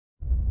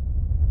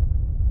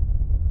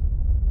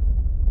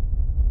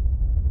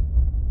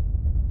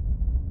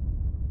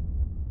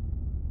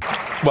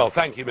Well,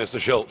 thank you, Mr.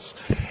 Schulz.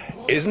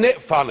 Isn't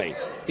it funny?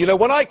 You know,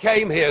 when I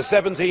came here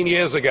 17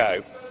 years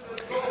ago,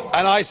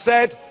 and I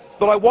said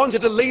that I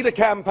wanted to lead a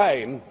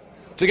campaign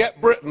to get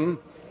Britain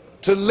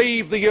to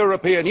leave the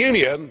European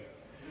Union,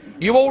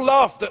 you all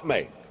laughed at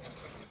me.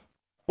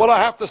 Well, I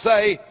have to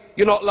say,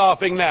 you're not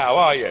laughing now,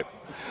 are you?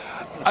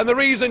 And the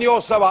reason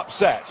you're so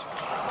upset,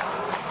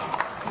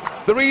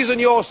 the reason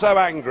you're so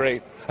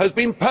angry, has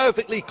been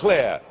perfectly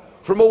clear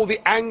from all the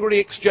angry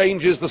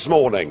exchanges this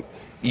morning.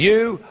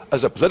 You,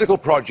 as a political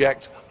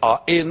project,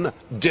 are in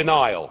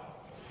denial.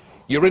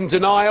 You're in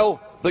denial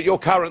that your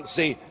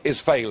currency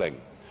is failing.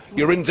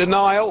 You're in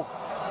denial.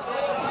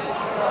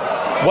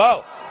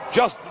 Well,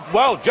 just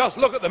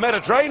look at the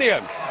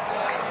Mediterranean.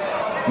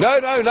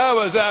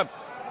 No.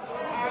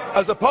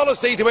 As a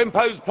policy to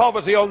impose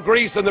poverty on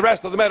Greece and the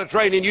rest of the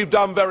Mediterranean, you've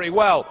done very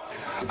well.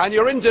 And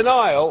you're in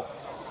denial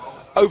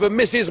over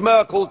Mrs.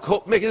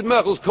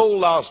 Merkel's call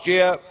last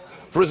year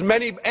for as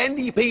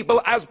many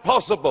people as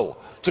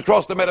possible to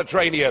cross the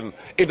Mediterranean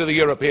into the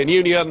European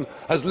Union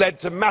has led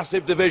to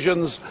massive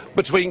divisions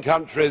between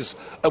countries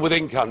and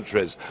within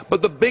countries.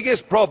 But the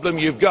biggest problem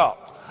you've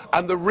got,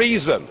 and the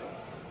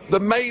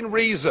main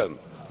reason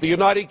the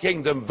United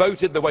Kingdom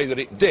voted the way that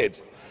it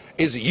did,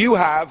 is you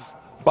have,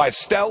 by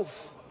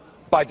stealth,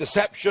 by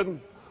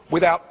deception,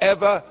 without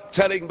ever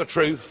telling the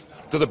truth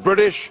to the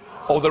British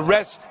or the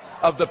rest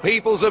of the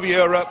peoples of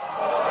Europe,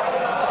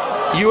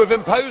 you have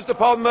imposed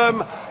upon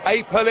them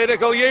a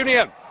political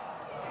union.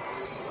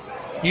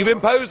 You've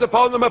imposed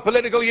upon them a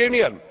political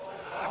union.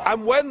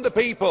 And when the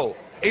people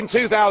in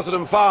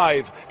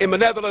 2005 in the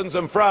Netherlands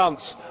and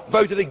France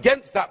voted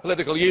against that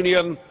political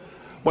union,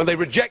 when they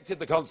rejected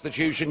the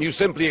Constitution, you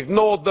simply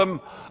ignored them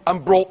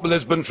and brought the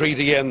Lisbon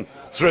Treaty in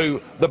through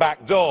the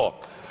back door.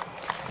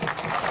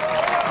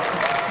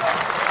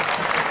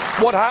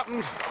 What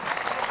happened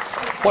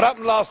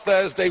last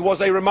Thursday was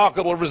a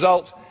remarkable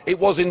result. It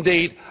was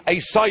indeed a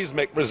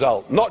seismic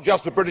result, not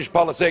just for British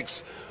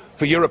politics,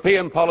 for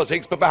European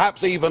politics, but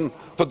perhaps even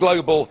for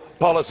global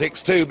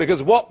politics too,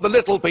 because what the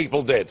little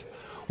people did,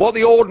 what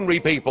the ordinary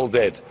people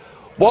did,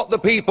 what the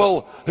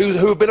people who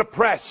have been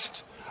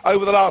oppressed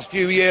over the last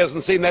few years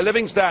and seen their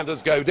living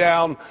standards go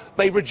down,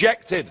 they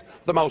rejected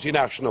the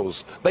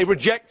multinationals, they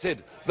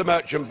rejected the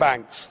merchant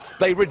banks,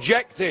 they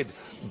rejected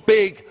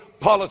big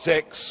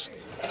politics,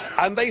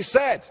 and they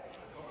said,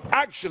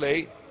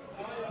 actually,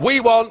 we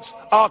want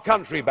our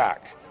country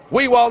back.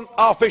 We want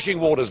our fishing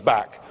waters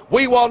back.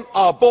 We want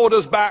our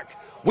borders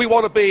back. We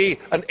want to be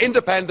an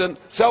independent,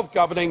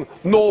 self-governing,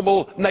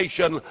 normal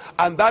nation.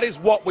 And that is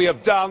what we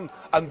have done,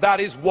 and that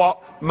is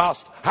what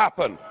must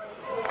happen.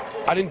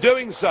 And in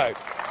doing so,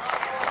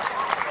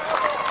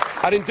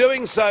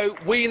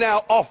 we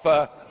now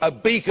offer a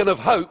beacon of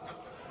hope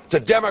to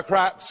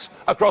Democrats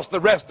across the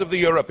rest of the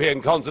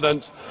European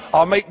continent.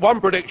 I'll make one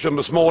prediction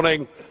this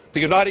morning. The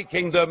United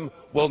Kingdom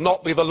will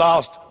not be the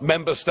last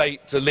member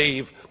state to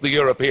leave the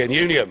European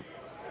Union.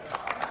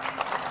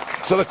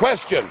 So the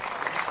question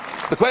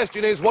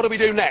is, what do we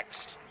do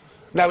next?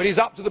 Now, it is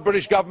up to the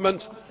British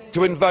government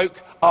to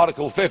invoke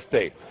Article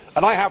 50.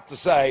 And I have to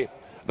say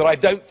that I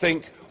don't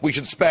think we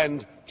should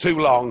spend too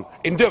long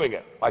in doing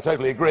it. I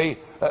totally agree,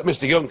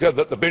 Mr. Juncker,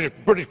 that the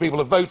British people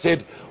have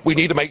voted. We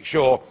need to make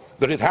sure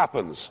that it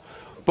happens.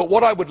 But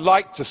what I would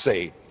like to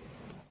see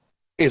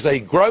is a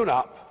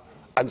grown-up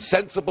and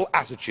sensible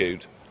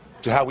attitude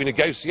to how we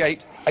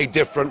negotiate a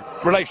different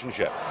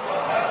relationship.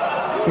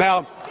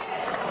 Now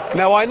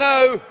I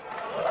know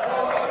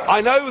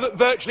that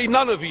virtually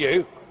none of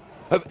you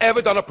have ever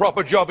done a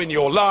proper job in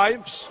your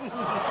lives,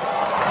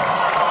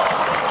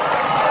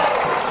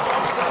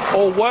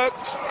 or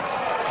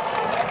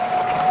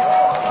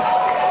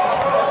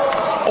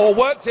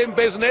worked in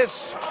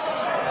business,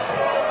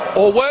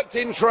 or worked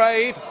in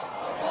trade,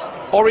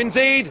 or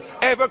indeed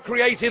ever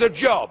created a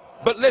job.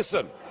 But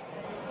listen.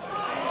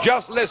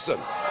 Just listen.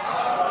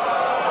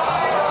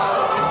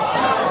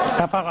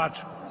 Herr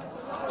Farage,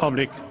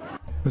 Augenblick.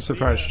 Mr.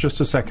 Farage,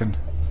 just a second.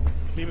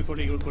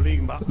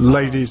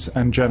 Ladies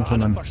and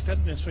gentlemen,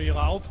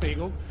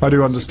 I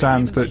do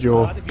understand that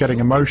you're getting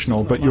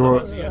emotional, but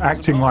you're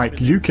acting like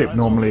UKIP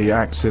normally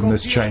acts in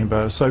this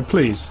chamber, so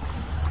please,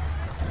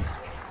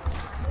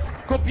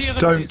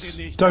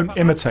 don't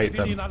imitate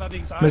them.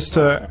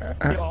 Mr.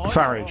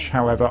 Farage,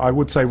 however, I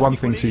would say one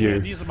thing to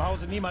you. The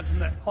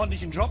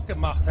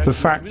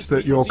fact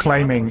that you're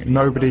claiming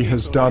nobody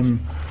has done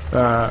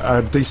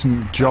a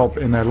decent job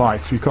in their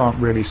life, you can't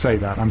really say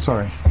that. I'm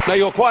sorry. No,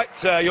 you're quite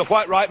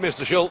right,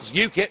 Mr. Schulz.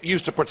 UKIP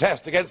used to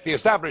protest against the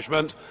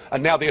establishment,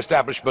 and now the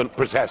establishment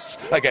protests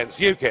against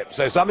UKIP.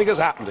 So something has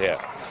happened here.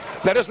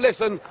 Let us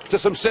listen to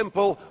some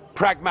simple,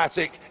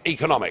 pragmatic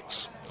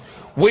economics.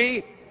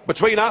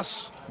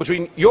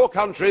 Between your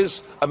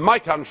countries and my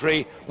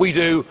country, we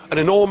do an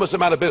enormous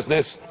amount of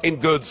business in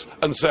goods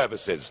and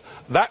services.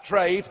 That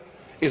trade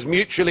is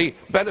mutually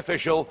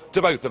beneficial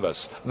to both of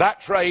us. That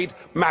trade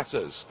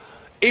matters.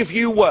 If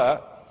you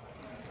were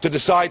to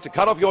decide to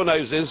cut off your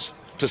noses,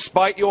 to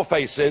spite your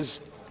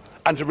faces,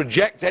 and to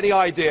reject any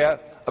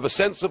idea of a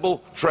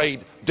sensible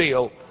trade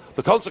deal, the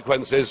the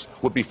consequences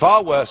would be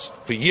far worse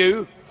for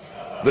you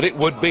than it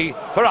would be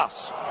for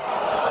us.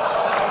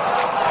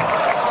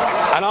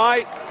 And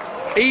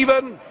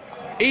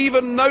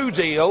even no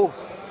deal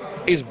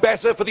is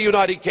better for the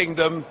United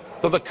Kingdom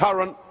than the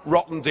current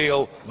rotten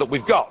deal that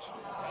we've got.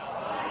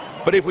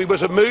 But if we were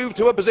to move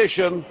to a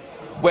position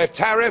where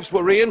tariffs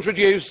were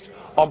reintroduced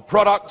on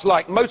products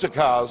like motor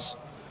cars,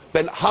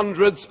 then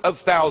hundreds of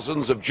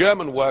thousands of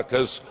German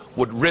workers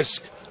would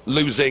risk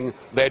losing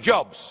their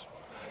jobs.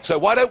 So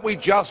why don't we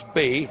just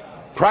be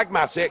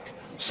pragmatic,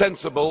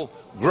 sensible,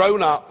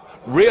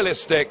 grown-up,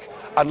 realistic,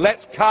 and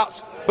let's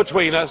cut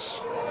between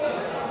us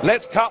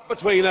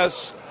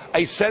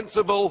a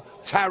sensible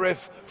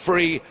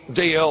tariff-free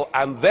deal,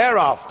 and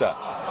thereafter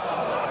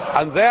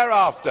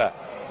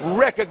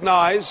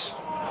recognise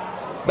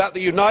that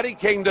the United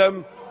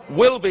Kingdom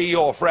will be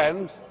your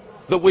friend,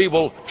 that we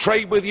will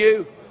trade with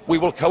you, we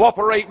will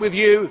cooperate with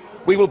you,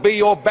 we will be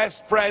your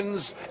best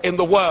friends in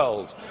the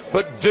world.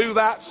 But do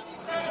that,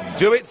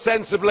 do it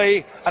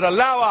sensibly, and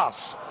allow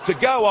us to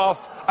go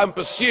off and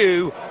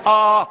pursue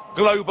our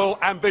global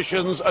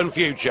ambitions and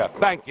future.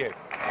 Thank you.